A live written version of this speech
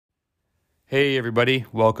Hey everybody,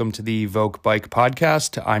 welcome to the Evoke Bike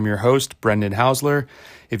Podcast. I'm your host, Brendan Hausler.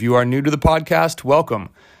 If you are new to the podcast, welcome.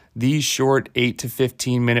 These short 8 to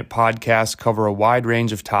 15 minute podcasts cover a wide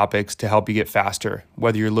range of topics to help you get faster.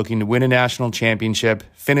 Whether you're looking to win a national championship,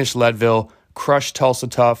 finish Leadville, crush Tulsa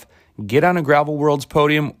Tough, get on a Gravel Worlds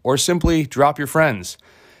podium, or simply drop your friends.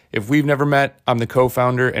 If we've never met, I'm the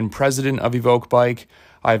co-founder and president of Evoke Bike.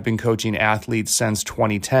 I've been coaching athletes since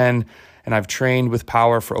 2010, and I've trained with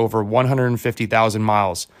Power for over 150,000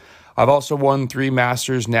 miles. I've also won 3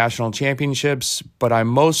 Masters National Championships, but I'm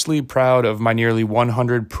mostly proud of my nearly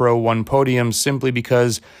 100 Pro 1 podiums simply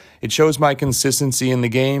because it shows my consistency in the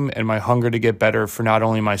game and my hunger to get better for not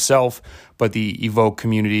only myself, but the Evoke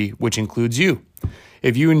community, which includes you.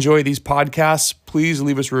 If you enjoy these podcasts, please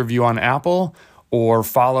leave us a review on Apple or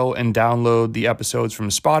follow and download the episodes from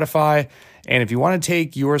Spotify. And if you want to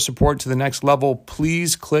take your support to the next level,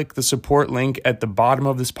 please click the support link at the bottom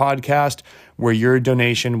of this podcast, where your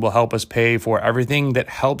donation will help us pay for everything that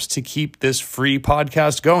helps to keep this free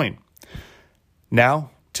podcast going. Now,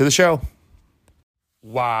 to the show.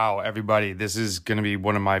 Wow, everybody, this is going to be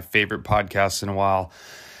one of my favorite podcasts in a while.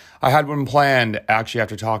 I had one planned actually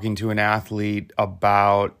after talking to an athlete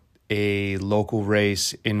about a local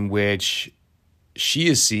race in which she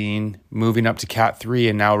is seen moving up to Cat 3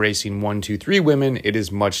 and now racing 1, 2, 3 women. It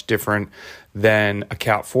is much different than a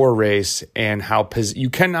Cat 4 race, and how you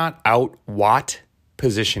cannot out-watt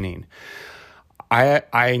positioning.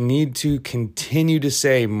 I need to continue to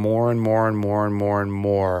say more and more and more and more and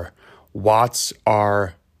more. Watts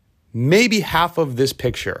are maybe half of this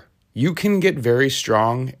picture. You can get very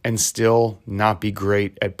strong and still not be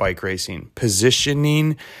great at bike racing.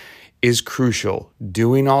 Positioning is crucial.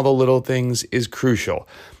 Doing all the little things is crucial.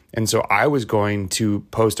 And so I was going to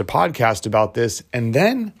post a podcast about this, and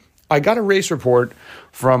then I got a race report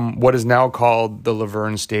from what is now called the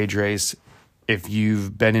Laverne Stage Race. If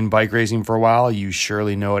you've been in bike racing for a while, you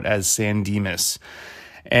surely know it as San Dimas.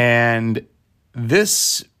 And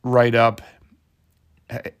this write-up,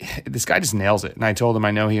 this guy just nails it. And I told him I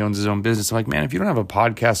know he owns his own business. I'm like, man, if you don't have a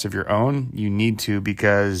podcast of your own, you need to,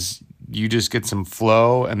 because you just get some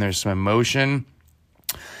flow and there's some emotion.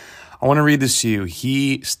 I want to read this to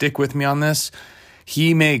you. Stick with me on this.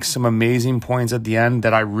 He makes some amazing points at the end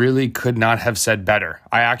that I really could not have said better.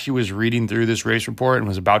 I actually was reading through this race report and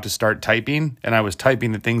was about to start typing, and I was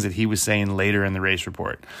typing the things that he was saying later in the race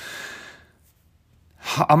report.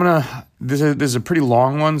 This is a pretty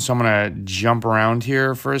long one, so I'm going to jump around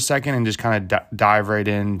here for a second and just kind of dive right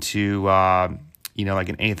into, like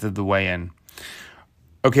an eighth of the way in.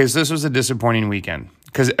 Okay, so this was a disappointing weekend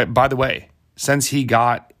because, by the way, since he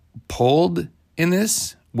got pulled in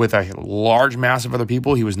this with a large mass of other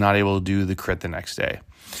people, he was not able to do the crit the next day.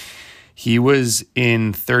 He was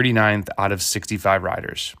in 39th out of 65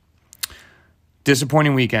 riders.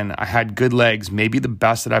 Disappointing weekend. I had good legs, maybe the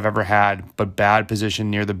best that I've ever had, but bad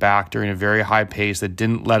position near the back during a very high pace that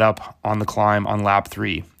didn't let up on the climb on lap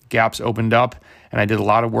 3. Gaps opened up, and I did a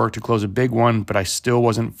lot of work to close a big one, but I still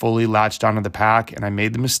wasn't fully latched onto the pack, and I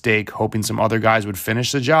made the mistake hoping some other guys would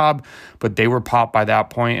finish the job, but they were popped by that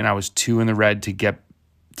point, and I was 2 in the red to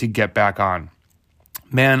get back on.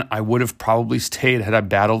 Man, I would have probably stayed had I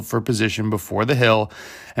battled for position before the hill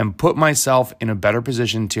and put myself in a better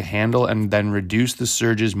position to handle and then reduce the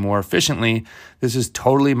surges more efficiently. This is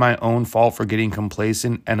totally my own fault for getting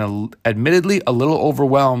complacent and admittedly a little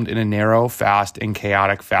overwhelmed in a narrow, fast, and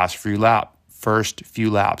chaotic first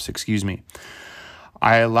few laps.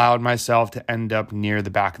 I allowed myself to end up near the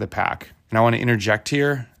back of the pack. And I want to interject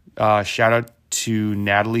here. Shout out to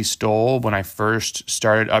Natalie Stoll when I first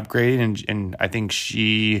started upgrading, and I think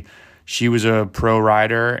she was a pro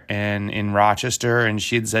rider and in Rochester, and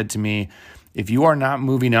she had said to me, if you are not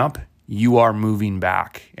moving up, you are moving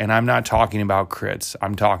back. And I'm not talking about crits.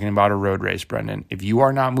 I'm talking about a road race, Brendan. If you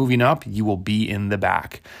are not moving up, you will be in the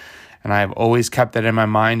back. And I have always kept that in my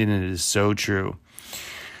mind, and it is so true.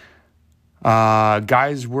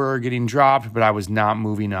 Guys were getting dropped, but I was not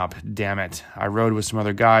moving up. Damn it. I rode with some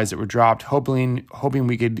other guys that were dropped, hoping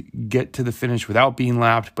we could get to the finish without being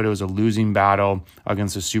lapped, but it was a losing battle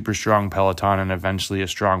against a super strong peloton and eventually a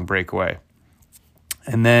strong breakaway.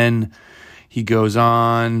 And then he goes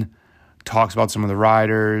on, talks about some of the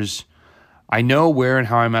riders. I know where and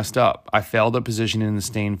how I messed up. I failed at positioning and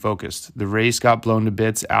staying focused. The race got blown to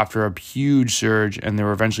bits after a huge surge, and there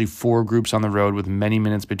were eventually 4 groups on the road with many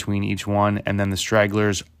minutes between each one, and then the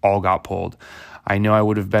stragglers all got pulled. I know I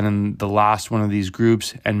would have been in the last one of these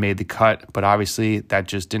groups and made the cut, but obviously that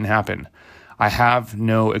just didn't happen. I have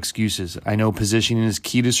no excuses. I know positioning is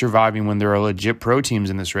key to surviving when there are legit pro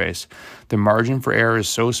teams in this race. The margin for error is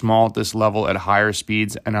so small at this level at higher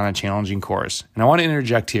speeds and on a challenging course. And I want to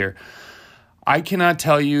interject here. I cannot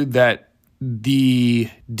tell you that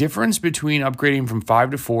the difference between upgrading from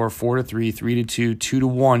 5 to 4, 4 to 3, 3 to 2, 2 to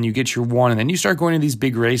 1, you get your 1, and then you start going to these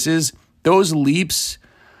big races, those leaps,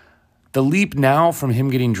 the leap now from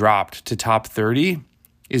him getting dropped to top 30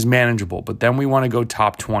 is manageable, but then we want to go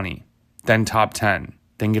top 20, then top 10,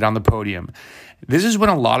 then get on the podium. This is when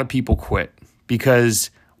a lot of people quit because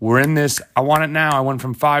we're in this, I want it now. I went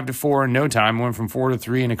from 5 to 4 in no time. I went from 4 to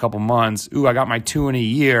 3 in a couple months. Ooh, I got my 2 in a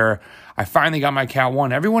year. I finally got my Cat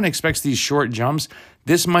 1. Everyone expects these short jumps.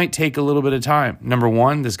 This might take a little bit of time. Number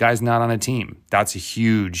one, this guy's not on a team. That's a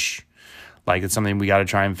huge, it's something we got to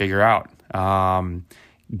try and figure out.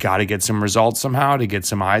 Got to get some results somehow to get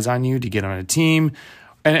some eyes on you, to get on a team.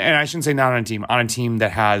 And I shouldn't say not on a team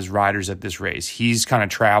that has riders at this race. He's kind of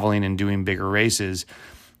traveling and doing bigger races.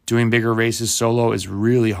 Doing bigger races solo is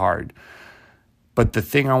really hard. But the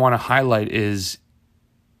thing I want to highlight is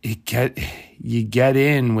you get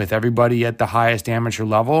in with everybody at the highest amateur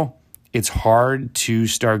level. It's hard to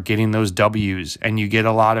start getting those W's, and you get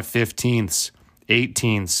a lot of 15ths,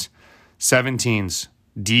 18ths, 17ths,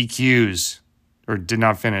 DQs, or did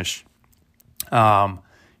not finish.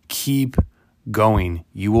 Keep going.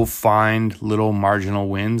 You will find little marginal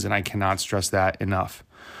wins, and I cannot stress that enough.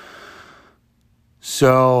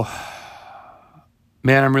 So,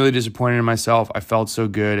 man, I'm really disappointed in myself. I felt so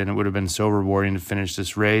good, and it would have been so rewarding to finish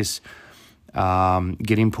this race.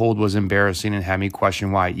 Getting pulled was embarrassing and had me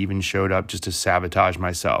question why I even showed up just to sabotage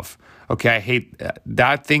myself. Okay, I hate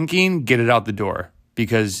that thinking. Get it out the door,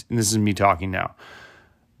 because this is me talking now.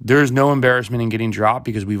 There's no embarrassment in getting dropped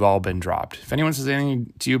because we've all been dropped. If anyone says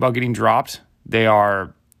anything to you about getting dropped, they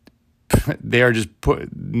are just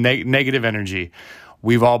negative energy.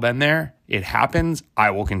 We've all been there. It happens. I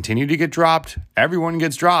will continue to get dropped. Everyone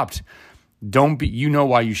gets dropped. You know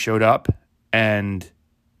why you showed up, and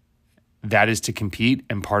that is to compete,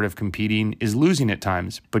 and part of competing is losing at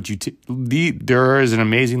times. But there is an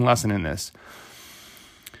amazing lesson in this.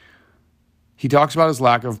 He talks about his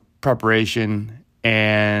lack of preparation,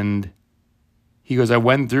 and he goes, I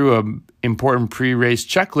went through an important pre-race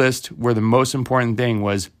checklist where the most important thing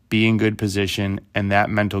was be in good position, and that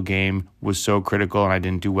mental game was so critical, and I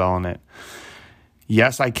didn't do well in it.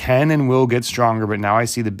 Yes, I can and will get stronger, but now I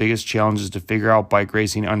see the biggest challenge is to figure out bike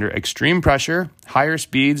racing under extreme pressure, higher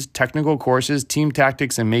speeds, technical courses, team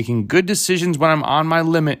tactics, and making good decisions when I'm on my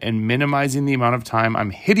limit and minimizing the amount of time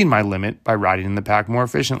I'm hitting my limit by riding in the pack more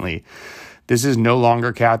efficiently. This is no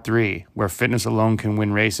longer Cat 3, where fitness alone can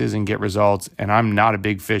win races and get results, and I'm not a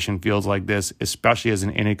big fish in fields like this, especially as an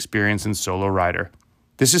inexperienced and solo rider.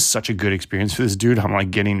 This is such a good experience for this dude.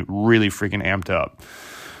 I'm getting really freaking amped up.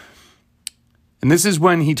 And this is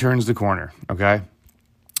when he turns the corner, okay?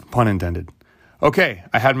 Pun intended. Okay,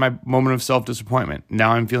 I had my moment of self-disappointment.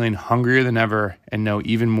 Now I'm feeling hungrier than ever and know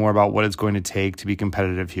even more about what it's going to take to be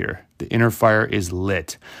competitive here. The inner fire is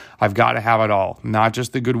lit. I've got to have it all, not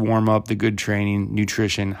just the good warm-up, the good training,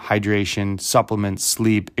 nutrition, hydration, supplements,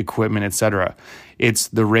 sleep, equipment, etc. It's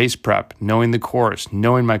the race prep, knowing the course,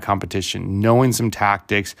 knowing my competition, knowing some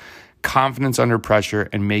tactics, confidence under pressure,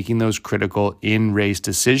 and making those critical in-race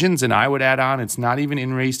decisions. And I would add on, it's not even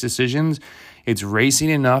in-race decisions. It's racing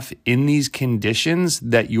enough in these conditions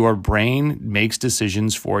that your brain makes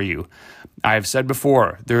decisions for you. I've said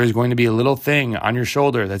before, there is going to be a little thing on your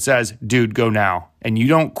shoulder that says, dude, go now. And you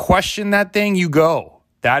don't question that thing, you go.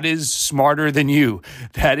 That is smarter than you.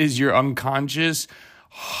 That is your unconscious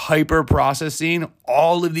hyper processing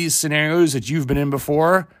all of these scenarios that you've been in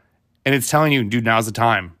before. And it's telling you, dude, now's the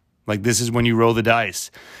time. This is when you roll the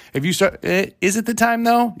dice. If you start, is it the time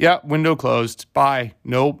though? Yeah, window closed. Bye.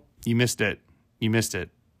 Nope, you missed it. You missed it.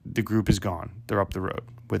 The group is gone. They're up the road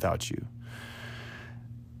without you.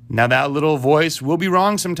 Now that little voice will be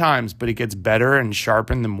wrong sometimes, but it gets better and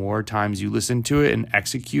sharpened the more times you listen to it and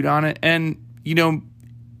execute on it. And,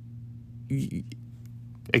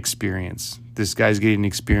 experience. This guy's getting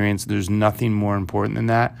experience. There's nothing more important than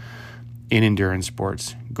that in endurance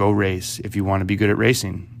sports. Go race if you want to be good at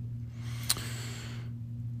racing.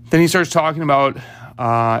 Then he starts talking about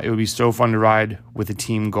it would be so fun to ride with a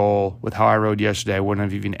team goal. With how I rode yesterday, I wouldn't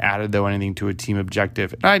have even added, anything to a team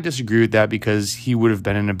objective. And I disagree with that because he would have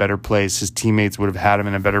been in a better place. His teammates would have had him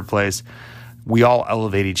in a better place. We all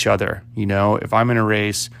elevate each other. If I'm in a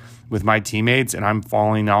race with my teammates and I'm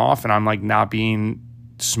falling off and I'm not being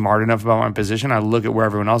smart enough about my position, I look at where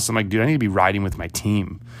everyone else is. I'm like, dude, I need to be riding with my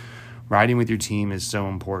team. Riding with your team is so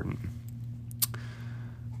important.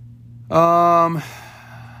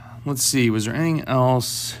 let's see, was there anything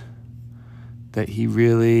else that he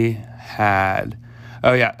really had?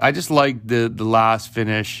 Oh yeah, I just liked the last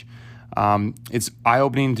finish. It's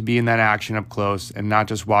eye-opening to be in that action up close and not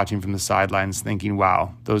just watching from the sidelines thinking,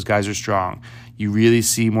 wow, those guys are strong. You really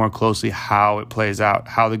see more closely how it plays out,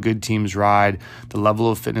 how the good teams ride, the level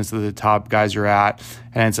of fitness that the top guys are at.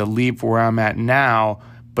 And it's a leap for where I'm at now,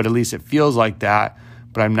 but at least it feels like that.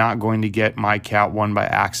 But I'm not going to get my cat won by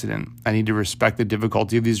accident. I need to respect the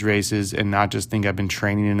difficulty of these races and not just think I've been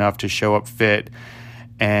training enough to show up fit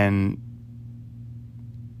and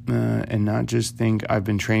not just think I've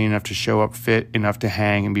been training enough to show up fit enough to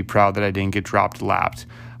hang and be proud that I didn't get dropped lapped.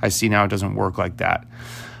 I see now it doesn't work like that.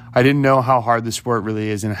 I didn't know how hard the sport really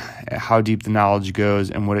is and how deep the knowledge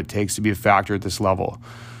goes and what it takes to be a factor at this level.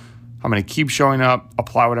 I'm going to keep showing up,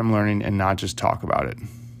 apply what I'm learning, and not just talk about it.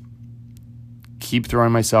 Keep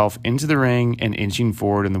throwing myself into the ring and inching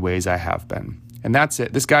forward in the ways I have been. And that's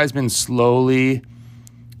it. This guy's been slowly,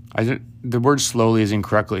 the word slowly is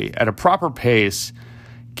incorrectly, at a proper pace,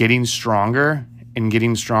 getting stronger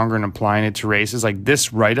and applying it to races. Like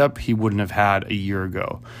this write-up he wouldn't have had a year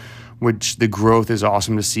ago, which the growth is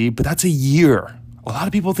awesome to see, but that's a year. A lot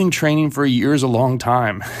of people think training for a year is a long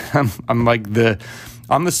time. I'm the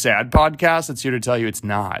sad podcast that's here to tell you it's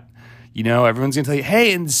not. You know, everyone's going to tell you,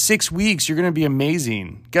 hey, in 6 weeks, you're going to be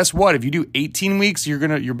amazing. Guess what? If you do 18 weeks, your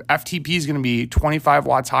FTP is going to be 25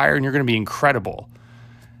 watts higher and you're going to be incredible.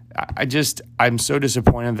 I'm so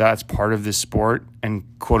disappointed that's part of this sport and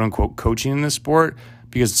quote unquote coaching in this sport,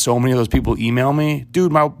 because so many of those people email me,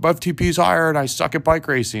 dude, my FTP is higher and I suck at bike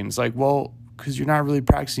racing. It's like, well, because you're not really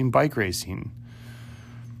practicing bike racing.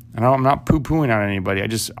 And I'm not poo-pooing on anybody.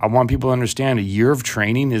 I want people to understand a year of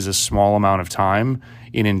training is a small amount of time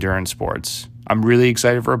in endurance sports. I'm really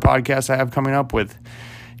excited for a podcast I have coming up with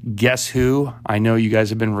Guess Who. I know you guys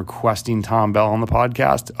have been requesting Tom Bell on the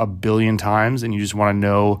podcast a billion times, and you just want to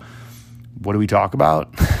know, what do we talk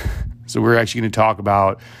about? So we're actually going to talk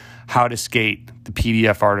about how to skate, the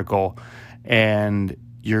PDF article, and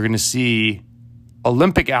you're going to see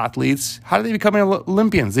Olympic athletes. How do they become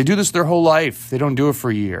Olympians? They do this their whole life. They don't do it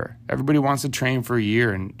for a year. Everybody wants to train for a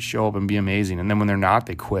year and show up and be amazing, and then when they're not,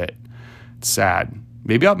 they quit. It's sad.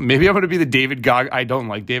 Maybe I'm going to be the David Goggins. I don't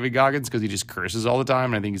like David Goggins because he just curses all the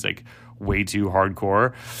time, and I think he's like way too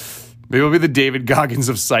hardcore. Maybe I'll be the David Goggins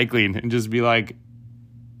of cycling and just be like,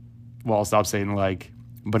 well, I'll stop saying like,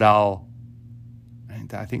 but I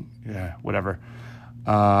think, yeah, whatever.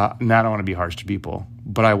 Now I don't want to be harsh to people,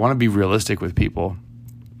 but I want to be realistic with people.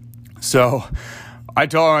 So I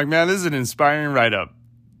told him, like, man, this is an inspiring write-up.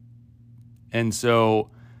 And so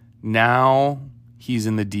now he's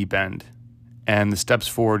in the deep end, and the steps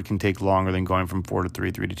forward can take longer than going from 4 to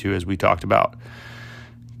 3, 3 to 2, as we talked about.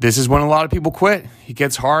 This is when a lot of people quit. It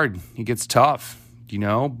gets hard. It gets tough,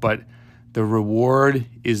 but the reward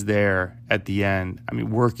is there at the end. I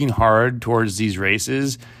mean, working hard towards these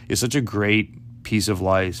races is such a great piece of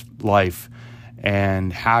life,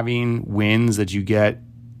 and having wins that you get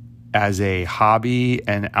as a hobby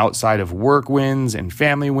and outside of work wins and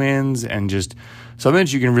family wins and just something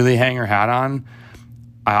that you can really hang your hat on.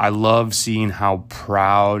 I love seeing how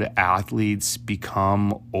proud athletes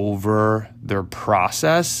become over their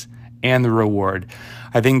process and the reward.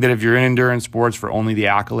 I think that if you're in endurance sports for only the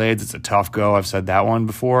accolades, it's a tough go. I've said that one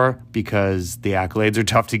before because the accolades are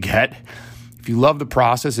tough to get. If you love the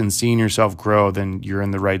process and seeing yourself grow, then you're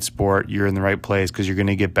in the right sport. You're in the right place because you're going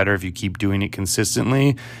to get better if you keep doing it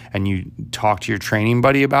consistently and you talk to your training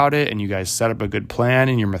buddy about it and you guys set up a good plan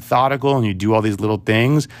and you're methodical and you do all these little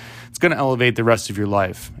things. It's going to elevate the rest of your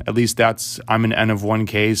life. At least I'm an N of one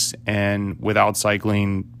case, and without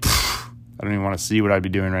cycling, I don't even want to see what I'd be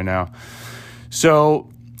doing right now.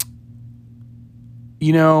 So,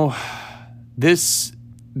 this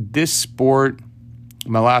sport,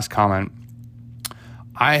 my last comment,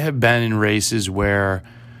 I have been in races where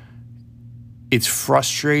it's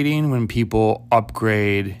frustrating when people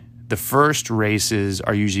upgrade. The first races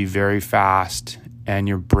are usually very fast and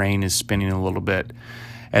your brain is spinning a little bit.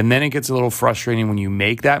 And then it gets a little frustrating when you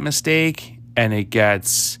make that mistake and it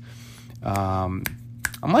gets, I'm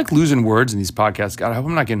like losing words in these podcasts. God, I hope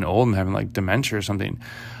I'm not getting old and having like dementia or something,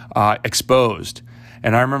 exposed.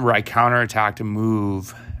 And I remember I counterattacked a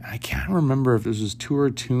move. I can't remember if this was Tour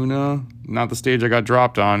Tuna, not the stage I got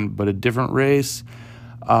dropped on, but a different race.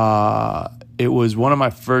 It was one of my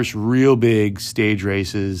first real big stage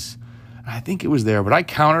races. I think it was there, but I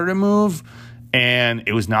countered a move, and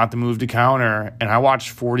it was not the move to counter. And I watched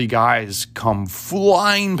 40 guys come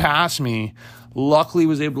flying past me. Luckily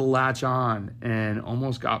was able to latch on and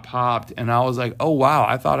almost got popped. And I was like, oh, wow,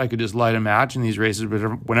 I thought I could just light a match in these races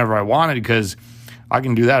whenever I wanted because I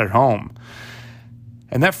can do that at home.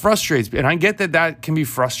 And that frustrates me. And I get that that can be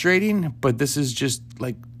frustrating, but this is just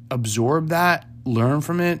like, absorb that, learn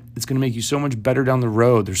from it. It's going to make you so much better down the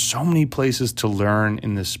road. There's so many places to learn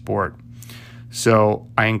in this sport. So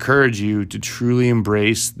I encourage you to truly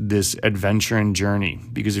embrace this adventure and journey,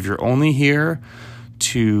 because if you're only here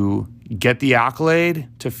to get the accolade,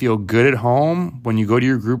 to feel good at home when you go to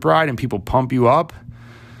your group ride and people pump you up,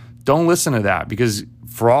 don't listen to that, because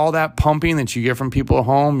for all that pumping that you get from people at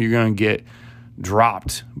home, you're going to get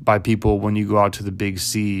dropped by people when you go out to the big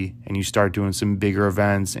C and you start doing some bigger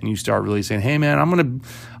events and you start really saying, hey man, I'm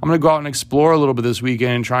gonna go out and explore a little bit this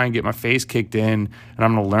weekend and try and get my face kicked in, and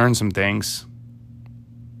I'm gonna learn some things.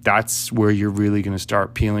 That's where you're really gonna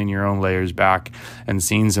start peeling your own layers back and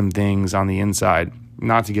seeing some things on the inside.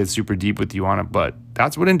 Not to get super deep with you on it, but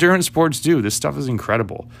that's what endurance sports do. This stuff is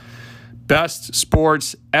incredible. Best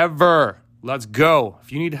sports ever. Let's go.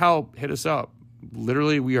 If you need help, hit us up.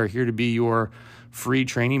 Literally, we are here to be your free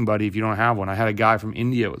training buddy if you don't have one. I had a guy from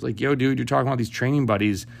India. It was like, yo, dude, you're talking about these training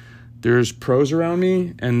buddies. There's pros around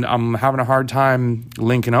me, and I'm having a hard time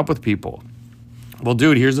linking up with people. Well,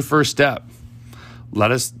 dude, here's the first step.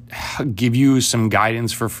 Let us give you some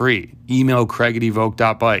guidance for free. Email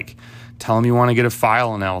Craig@evoke.bike. Tell him you want to get a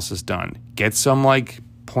file analysis done. Get some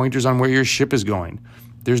pointers on where your ship is going.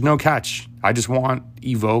 There's no catch. I just want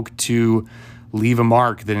Evoke to leave a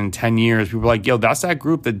mark that in 10 years, people are like, yo, that's that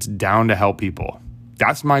group that's down to help people.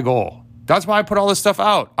 That's my goal. That's why I put all this stuff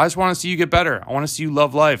out. I just want to see you get better. I want to see you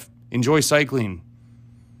love life. Enjoy cycling.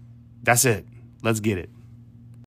 That's it. Let's get it.